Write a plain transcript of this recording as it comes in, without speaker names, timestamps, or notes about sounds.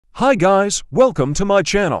Hi guys, welcome to my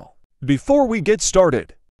channel. Before we get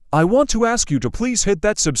started, I want to ask you to please hit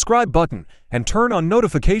that subscribe button and turn on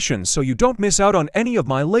notifications so you don't miss out on any of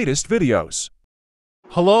my latest videos.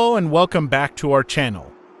 Hello and welcome back to our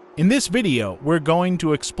channel. In this video, we're going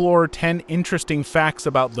to explore 10 interesting facts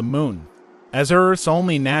about the Moon. As Earth's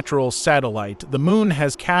only natural satellite, the Moon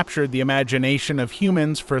has captured the imagination of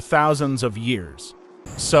humans for thousands of years.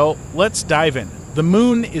 So, let's dive in. The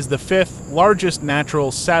Moon is the fifth largest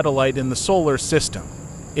natural satellite in the solar system.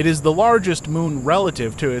 It is the largest moon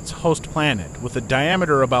relative to its host planet, with a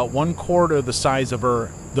diameter about 1/4 the size of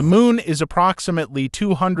Earth. The Moon is approximately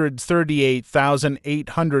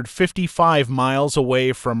 238,855 miles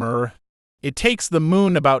away from Earth. It takes the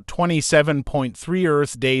Moon about 27.3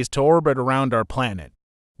 Earth days to orbit around our planet.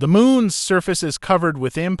 The Moon's surface is covered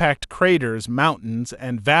with impact craters, mountains,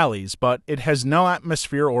 and valleys, but it has no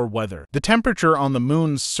atmosphere or weather. The temperature on the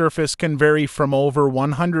Moon's surface can vary from over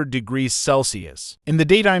 100 degrees Celsius in the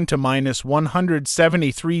daytime to minus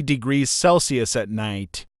 173 degrees Celsius at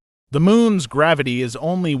night. The Moon's gravity is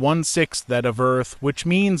only 1/6 that of Earth, which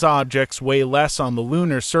means objects weigh less on the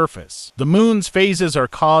lunar surface. The Moon's phases are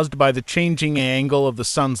caused by the changing angle of the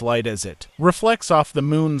Sun's light as it reflects off the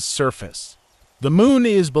Moon's surface. The Moon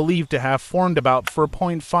is believed to have formed about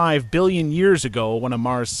 4.5 billion years ago when a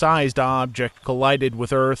Mars-sized object collided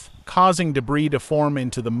with Earth, causing debris to form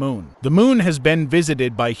into the Moon. The Moon has been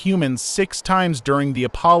visited by humans 6 times during the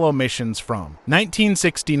Apollo missions from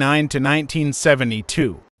 1969 to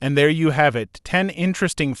 1972. And there you have it, 10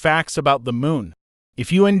 interesting facts about the Moon.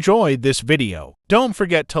 If you enjoyed this video, don't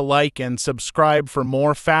forget to like and subscribe for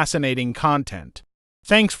more fascinating content.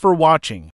 Thanks for watching.